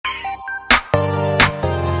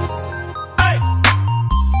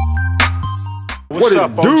What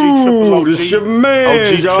it do? This your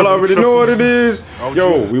man. Y'all already know what it is.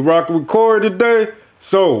 Yo, we rockin' with Corey today.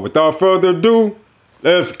 So, without further ado,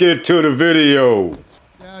 let's get to the video.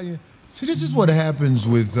 See, this is what happens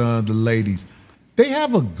with the ladies. They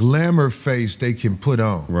have a glamour face they can put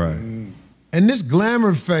on. Right. And this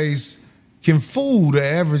glamour face can fool the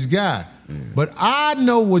average guy. Yeah. But I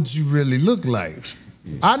know what you really look like.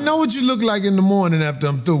 Yeah. I know what you look like in the morning after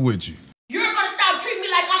I'm through with you. You're going to stop treating me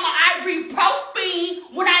like I'm an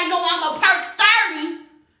ibuprofen when I know I'm a perk 30.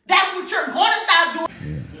 That's what you're going to stop doing.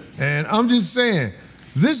 Yeah. And I'm just saying,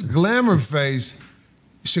 this glamour face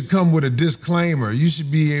should come with a disclaimer. You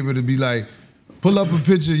should be able to be like, pull up a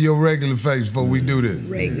picture of your regular face before we do this.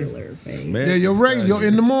 Regular face. Yeah, your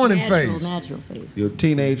in the morning face. Natural face. Your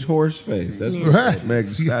teenage horse face. That's what Meg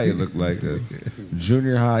Thee Stallion looked like. A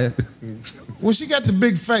junior high. Well, she got the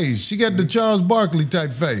big face. She got the Charles Barkley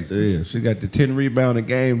type face. Yeah, she got the 10 rebound a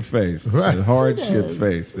game face. Right. The hardship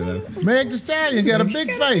face. Meg Thee Stallion got a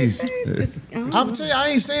big face. I'm telling you, I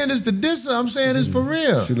ain't saying this to diss her. I'm saying this for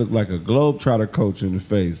real. She looked like a Globetrotter coach in the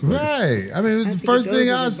face. Right. I mean, it's the first thing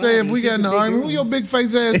I'd say if we got in the argument. Who your big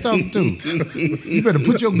face ass talking to? You better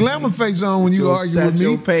put your glamour face on when you argue with me.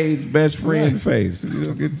 Satchel Paige's best friend face.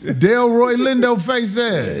 Delroy Lindo face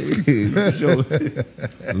ass.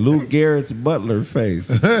 Lou Garrett's butler face.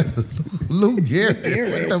 Lou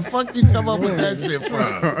Garrett. What the fuck you come up with that shit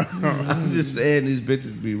from? I'm just saying these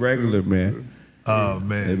bitches be regular, man. Oh,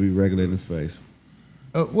 man. They be regular in the face.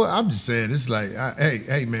 Well, I'm just saying, it's like,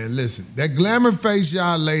 hey, man, listen. That glamour face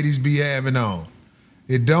y'all ladies be having on,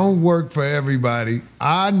 it don't work for everybody.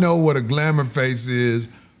 I know what a glamour face is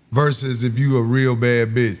versus if you a real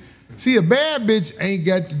bad bitch. See, a bad bitch ain't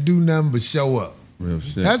got to do nothing but show up. Real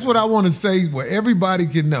shit. That's what I want to say where everybody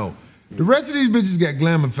can know. The rest of these bitches got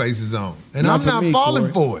glamour faces on. And I'm not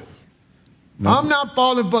falling for it. I'm not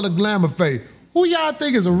falling for the glamour face. Who y'all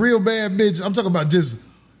think is a real bad bitch? I'm talking about just,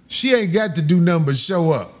 she ain't got to do nothing but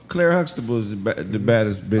show up. Claire Huxtable is the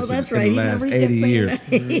baddest bitch in the last 80 years.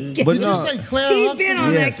 But did you say Claire Huxtable? Been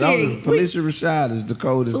on that kitty. Felicia Rashad is the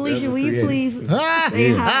coldest. Felicia, ever will you please say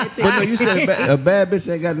hi to But no, you said a bad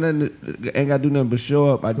bitch ain't got to do nothing but show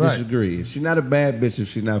up. I disagree. She's not a bad bitch if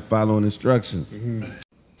she's not following instructions.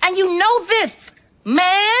 And you know this,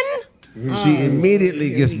 man. She immediately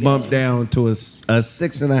gets bumped down to a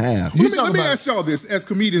 6.5. Let me ask y'all this. As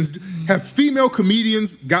comedians, have female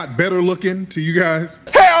comedians got better looking to you guys?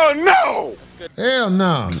 Hell no! Hell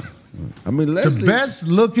no. I mean, Leslie, the best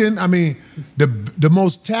looking, the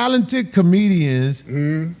most talented comedians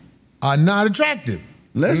are not attractive.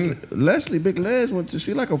 Leslie Big Legs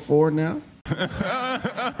she like a 4 now.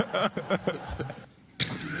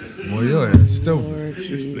 Boy, your ass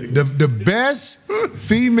stupid. The best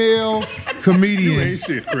female comedians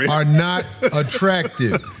are not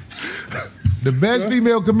attractive. The best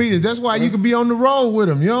female comedians. That's why you can be on the road with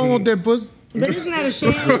them. You don't want that pussy. But isn't that a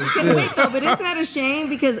shame? Wait, though, but isn't that a shame?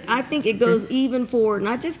 Because I think it goes even for,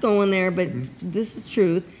 not just going there, but this is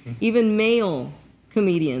truth, even male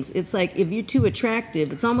comedians. It's like, if you're too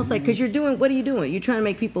attractive, it's almost like, because you're doing, what are you doing? You're trying to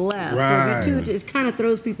make people laugh. Right. So if you're too, it kind of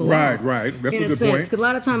throws people off. Right. That's a good sense. point. Because a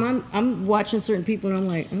lot of time I'm watching certain people and I'm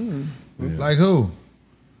like, Like who?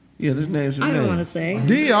 Yeah, this name's I don't want to say.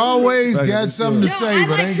 D always got something to say,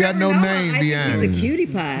 but like ain't got no name behind He's it. a cutie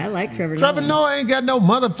pie. I like Trevor Noah. Trevor Noah ain't got no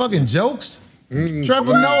motherfucking jokes.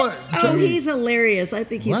 Trevor Noah. Oh, he's hilarious. I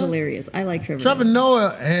think he's hilarious. I like Trevor Noah. Trevor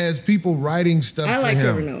Noah has people writing stuff for him. I like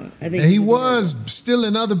Trevor Noah. I think and he was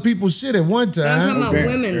stealing other people's shit at one time. I'm talking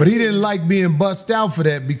about women. But he didn't like being bust out for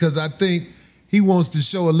that because I think he wants to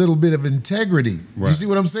show a little bit of integrity. Right. You see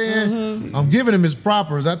what I'm saying? I'm giving him his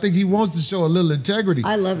propers. I think he wants to show a little integrity.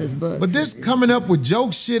 I love his books. But this coming up with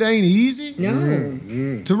joke shit ain't easy. No.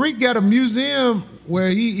 Tariq got a museum where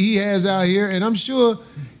he has out here, and I'm sure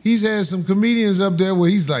he's had some comedians up there where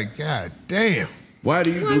he's like, God damn. Why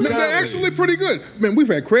do you do that? They're actually pretty good. Man, we've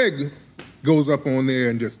had Craig goes up on there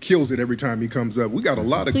and just kills it every time he comes up. We got a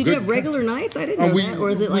lot of good... So you have regular nights? I didn't know that. Or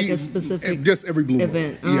is it like a specific just every blue moon.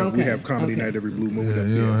 event? Yeah, we have comedy night every blue moon. Yeah,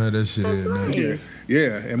 you don't have that shit That's in there. nice.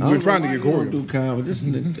 Yeah, and we're trying to get Corey. Do comedy. I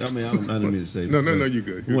don't mean to say. No, you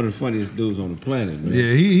good. One of the funniest dudes on the planet, man.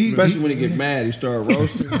 Yeah, especially when he get mad, he start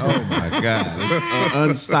roasting. Oh my God, it's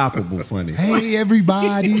unstoppable funny. Hey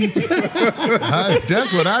everybody,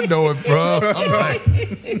 that's what I know it from. I'm like,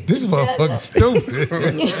 this motherfucker's stupid.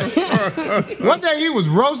 One day he was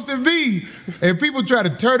roasting me, and people tried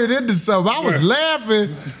to turn it into something. I was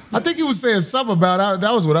laughing. I think he was saying something about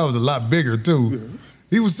that was when I was a lot bigger too.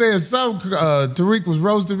 He was saying something. Tariq was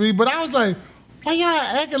roasting me, but I was like, why y'all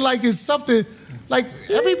acting like it's something? Like,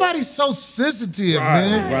 everybody's so sensitive,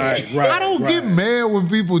 man. Right. I don't get mad when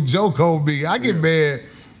people joke on me. I get mad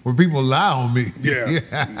when people lie on me.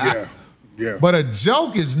 Yeah. But a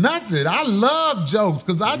joke is nothing. I love jokes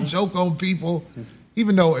because I joke on people.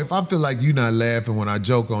 Even though if I feel like you're not laughing when I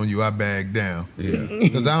joke on you, I back down. Yeah.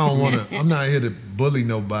 Because I don't want to, I'm not here to bully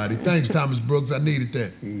nobody. Thanks, Thomas Brooks. I needed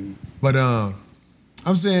that. But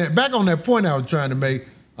I'm saying, back on that point I was trying to make,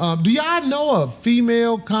 do y'all know a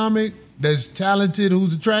female comic that's talented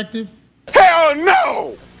who's attractive? Hell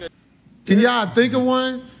no! Can y'all think of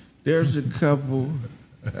one? There's a couple.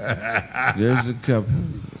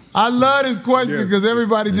 I love this question because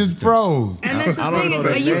everybody just froze. And that's the thing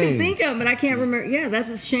is, you can think of them, but I can't remember. Yeah, that's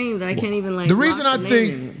a shame that I can't even like. The reason I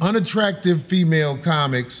think unattractive female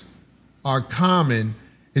comics are common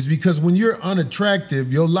is because when you're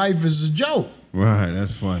unattractive, your life is a joke. Right,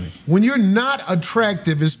 that's funny. When you're not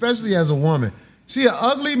attractive, especially as a woman, see, an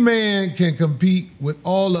ugly man can compete with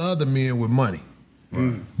all the other men with money.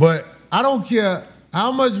 Right. But I don't care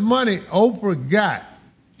how much money Oprah got.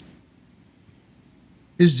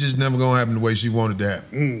 It's just never gonna happen the way she wanted to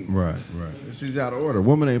happen. Right. She's out of order.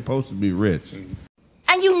 Woman ain't supposed to be rich.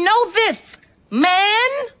 And you know this, man.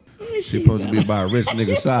 She's supposed to be by a rich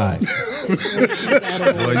nigga side.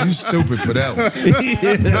 Boy, you stupid for that one.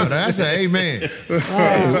 No, that's an amen. Say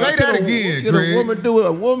that again, Craig. A woman do it?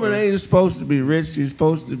 A woman ain't supposed to be rich. She's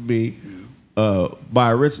supposed to be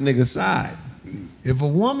by a rich nigga side. If a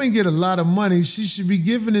woman get a lot of money, she should be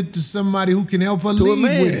giving it to somebody who can help her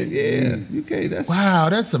lead with it. Yeah, you can't. Wow,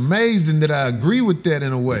 that's amazing that I agree with that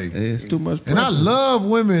in a way. It's too much pressure. And I love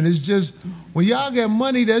women. It's just, when y'all get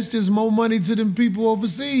money, that's just more money to them people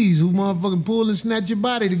overseas who motherfucking pull and snatch your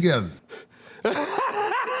body together. Because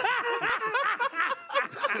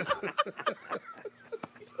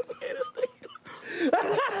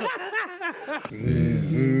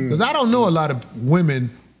I don't know a lot of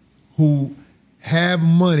women who have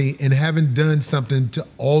money and haven't done something to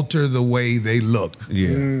alter the way they look.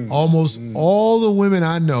 Yeah. Almost all the women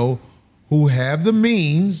I know who have the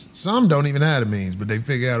means, some don't even have the means, but they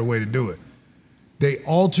figure out a way to do it. They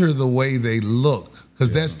alter the way they look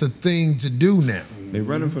because that's the thing to do now. They're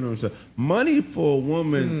running for themselves. Money for a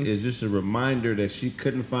woman is just a reminder that she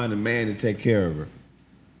couldn't find a man to take care of her.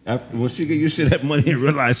 When she get used to that money and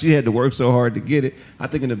realize she had to work so hard to get it, I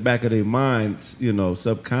think in the back of their minds,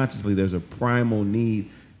 subconsciously, there's a primal need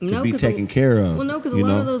to be taken care of. Well, no, because a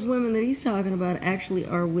lot of those women that he's talking about actually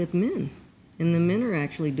are with men, and the men are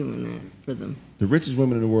actually doing that for them. The richest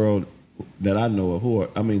women in the world that I know of,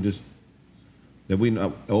 that we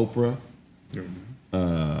know, Oprah,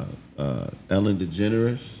 Ellen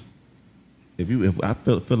DeGeneres. I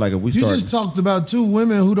feel like if we start, you just talked about two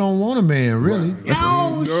women who don't want a man, really.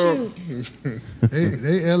 Oh shoot!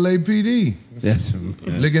 they LAPD. That's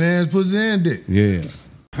licking ass, pussy, and dick. Yeah.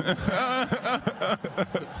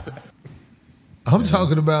 I'm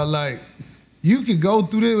talking about like you can go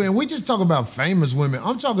through this, and we just talk about famous women.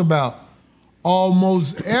 I'm talking about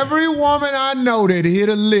almost every woman I know that hit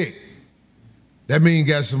a lick. That means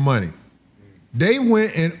got some money. They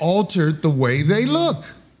went and altered the way they look.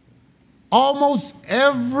 Almost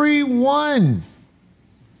everyone.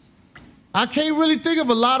 I can't really think of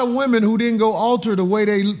a lot of women who didn't go alter the way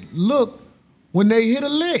they look when they hit a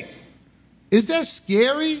lick. Is that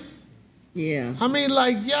scary? Yeah. I mean,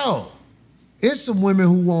 it's some women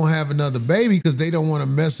who won't have another baby because they don't want to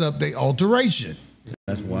mess up their alteration.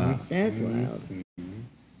 That's wild. That's wild.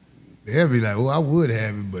 They'll be like, well, I would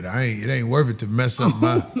have it, but it ain't worth it to mess up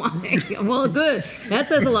my... Well, good. That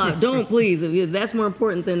says a lot. Don't, please. That's more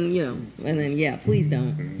important than, and then, please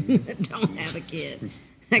don't. Don't have a kid.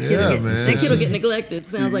 That kid will get neglected.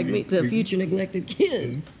 Sounds like me to a future neglected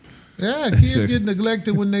kid. Yeah, kids get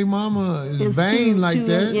neglected when their mama is vain like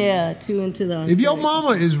that. Too into the... If your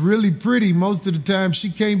mama is really pretty, most of the time she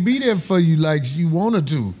can't be there for you like you want her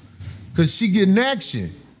to because she getting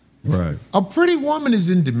action. Right. A pretty woman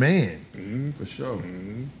is in demand. For sure.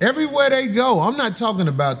 Everywhere they go. I'm not talking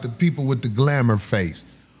about the people with the glamour face.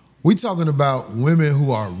 We talking about women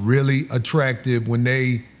who are really attractive when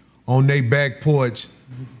they on their back porch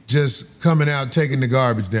just coming out taking the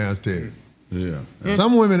garbage downstairs. Yeah.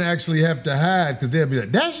 Some women actually have to hide because they'll be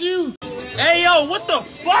like, that's you? Hey, yo, what the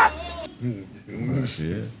fuck?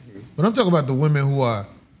 Yeah. But I'm talking about the women who are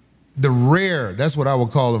the rare, that's what I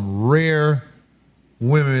would call them, rare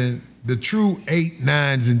women, the true 8,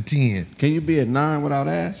 9s, and 10s. Can you be a 9 without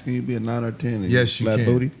ass? Can you be a 9 or 10? Yes, you flat can.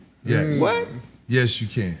 Booty? Yes. What? Yes, you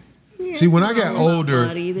can. Yeah, see, when I got older,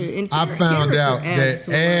 I found out that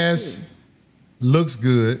ass looks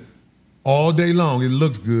good all day long. It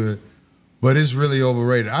looks good, but it's really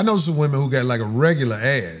overrated. I know some women who got like a regular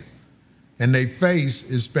ass, and their face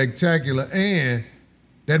is spectacular, and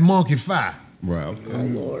that monkey fire. Right. Okay. Oh,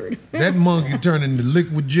 Lord. That monkey turned into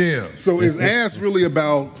liquid gel. So is ass really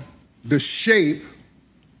about the shape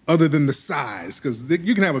other than the size? Because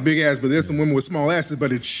you can have a big ass, but there's some women with small asses,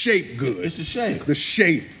 but it's shaped good. It's the shape. The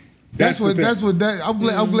shape. I'm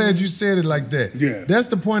glad you said it like that. Yeah. That's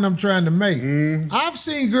the point I'm trying to make. I've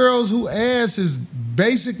seen girls whose ass is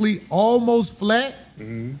basically almost flat,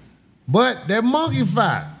 but that monkey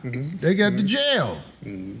fire. They got the gel.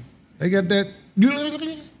 They got that.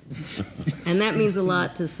 And that means a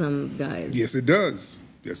lot to some guys. Yes, it does.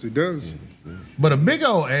 Yes, it does. But a big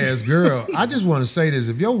old ass girl, I just want to say this.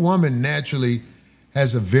 If your woman naturally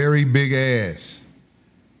has a very big ass,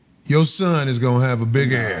 your son is going to have a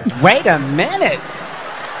big ass. Wait a minute.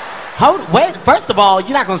 Wait, first of all,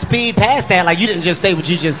 you're not going to speed past that like you didn't just say what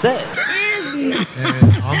you just said.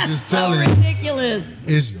 And I'm just telling you. Ridiculous.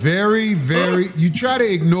 It's very, very, you try to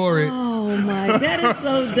ignore it. Oh, my, that is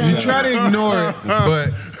so dumb. You try to ignore it,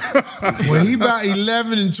 but when he about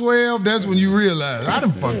 11 and 12, that's when you realize, I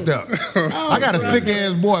done fucked up. I got a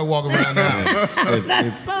thick-ass boy walking around now.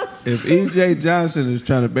 If E.J. Johnson is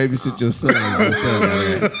trying to babysit your son,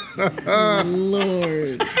 Oh,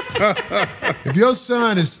 Lord. If your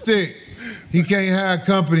son is thick, he can't have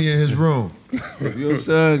company in his room. if your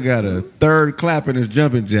son got a third clap in his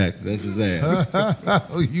jumping jack, that's his ass.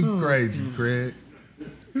 Oh, you crazy, Craig.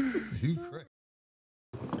 You crazy.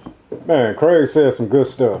 Man, Craig said some good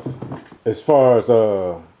stuff. As far as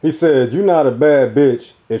he said, you're not a bad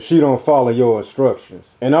bitch if she don't follow your instructions.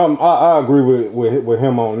 And I agree with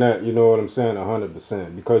him on that. You know what I'm saying,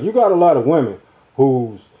 100%. Because you got a lot of women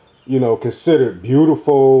who's considered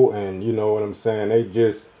beautiful, and you know what I'm saying, they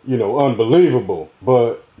just unbelievable,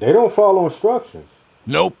 but they don't follow instructions.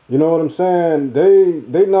 Nope. You know what I'm saying?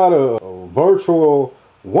 They not a virtual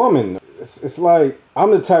woman. It's like,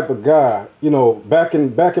 I'm the type of guy, back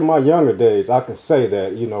in my younger days, I can say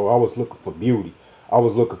that, I was looking for beauty. I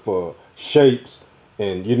was looking for shapes,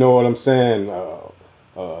 and you know what I'm saying,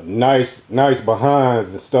 nice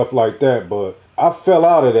behinds and stuff like that. But I fell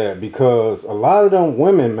out of that because a lot of them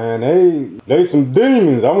women, man, they some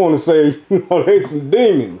demons. I want to say, they some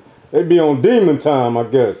demons. They be on demon time, I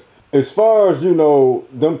guess. As far as,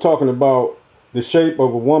 them talking about the shape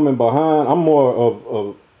of a woman behind, I'm more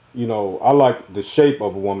of I like the shape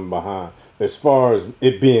of a woman behind. As far as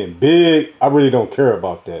it being big, I really don't care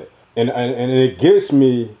about that. And it gets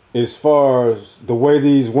me as far as the way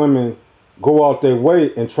these women go out their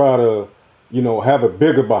way and try to, have a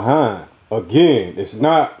bigger behind. Again, it's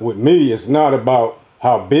not, with me, it's not about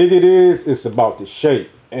how big it is, it's about the shape.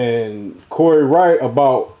 And Corey right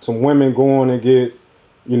about some women going and get,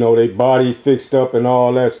 their body fixed up and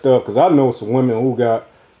all that stuff. Because I know some women who got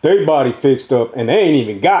their body fixed up and they ain't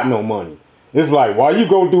even got no money. It's like, why you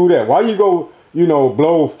go do that? Why you go,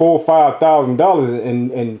 blow $4,000 or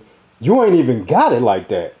 $5,000 and you ain't even got it like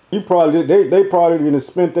that? You probably, they probably didn't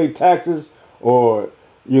spent their taxes or,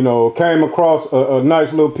 came across a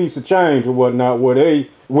nice little piece of change or whatnot where they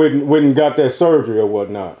went and got that surgery or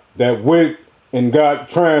whatnot. That went and got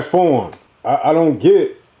transformed. I don't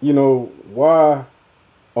get, why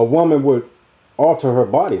a woman would alter her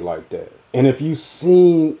body like that. And if you've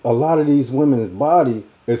seen a lot of these women's body,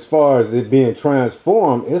 as far as it being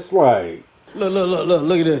transformed, it's like...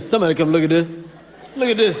 Look at this. Somebody come look at this. Look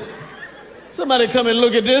at this. Somebody come and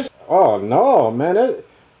look at this. Oh, no, man.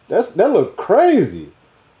 That look crazy.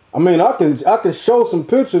 I mean, I can show some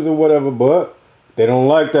pictures or whatever, but they don't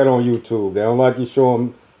like that on YouTube. They don't like you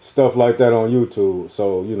showing stuff like that on YouTube.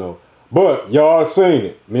 So, But y'all seen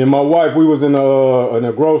it. Me and my wife, we was in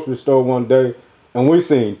a grocery store one day, and we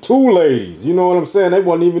seen two ladies. You know what I'm saying? They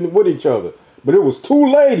wasn't even with each other. But it was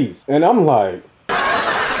two ladies. And I'm like...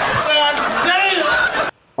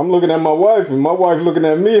 I'm looking at my wife, and my wife looking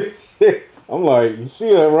at me. I'm like, you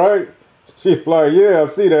see that, right? She's like, yeah, I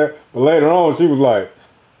see that. But later on, she was like,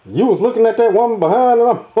 you was looking at that woman behind? And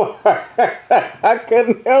I'm like, I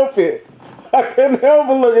couldn't help it. I couldn't help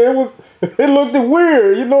but look. It looked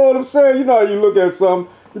weird. You know what I'm saying? You know how you look at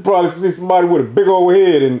something, you probably see somebody with a big old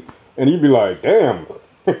head, and you be like, damn,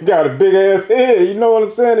 got a big ass head. You know what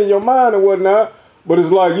I'm saying, in your mind and whatnot. But it's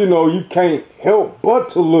like, you can't help but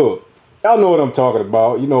to look. Y'all know what I'm talking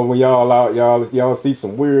about. When y'all out, y'all see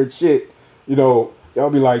some weird shit. Y'all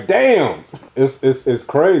be like, damn. It's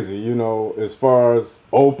crazy. As far as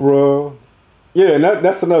Oprah. Yeah, and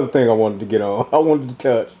that's another thing I wanted to get on. I wanted to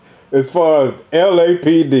touch. As far as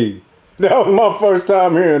LAPD. That was my first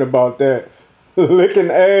time hearing about that.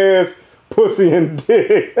 Licking ass, pussy, and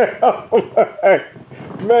dick. Man,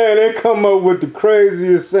 they come up with the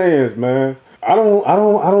craziest sayings, man. I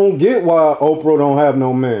don't get why Oprah don't have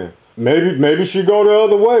no man. maybe she go the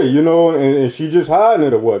other way, you know, and she just hiding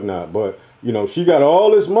it or whatnot. But, you know, she got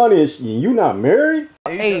all this money and you not married?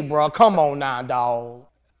 Hey, bro, come on now, dog.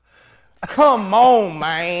 Come on,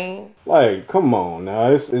 man. Like, come on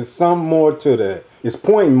now. It's something more to that. It's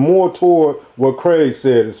pointing more toward what Craig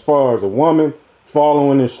said as far as a woman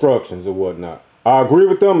following instructions or whatnot. I agree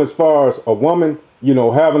with them as far as a woman, you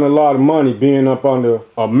know, having a lot of money, being up under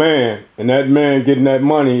a man, and that man getting that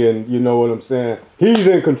money, and you know what I'm saying? He's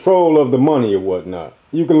in control of the money or whatnot.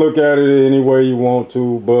 You can look at it any way you want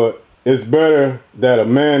to, but it's better that a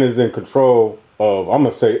man is in control of, I'm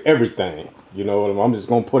going to say, everything. You know what I mean? I'm just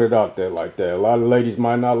going to put it out there like that. A lot of ladies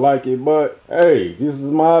might not like it, but hey, this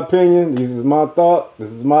is my opinion. This is my thought.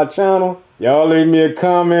 This is my channel. Y'all leave me a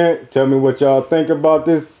comment. Tell me what y'all think about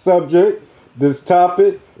this subject, this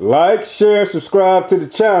topic. Like, share, subscribe to the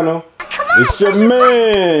channel. It's your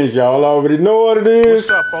man. Y'all already know what it is.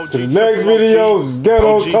 What's up, OG? To the next Triple OG? videos,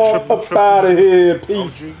 Ghetto OG, Talk. triple, Up out of here.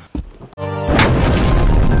 Peace. OG.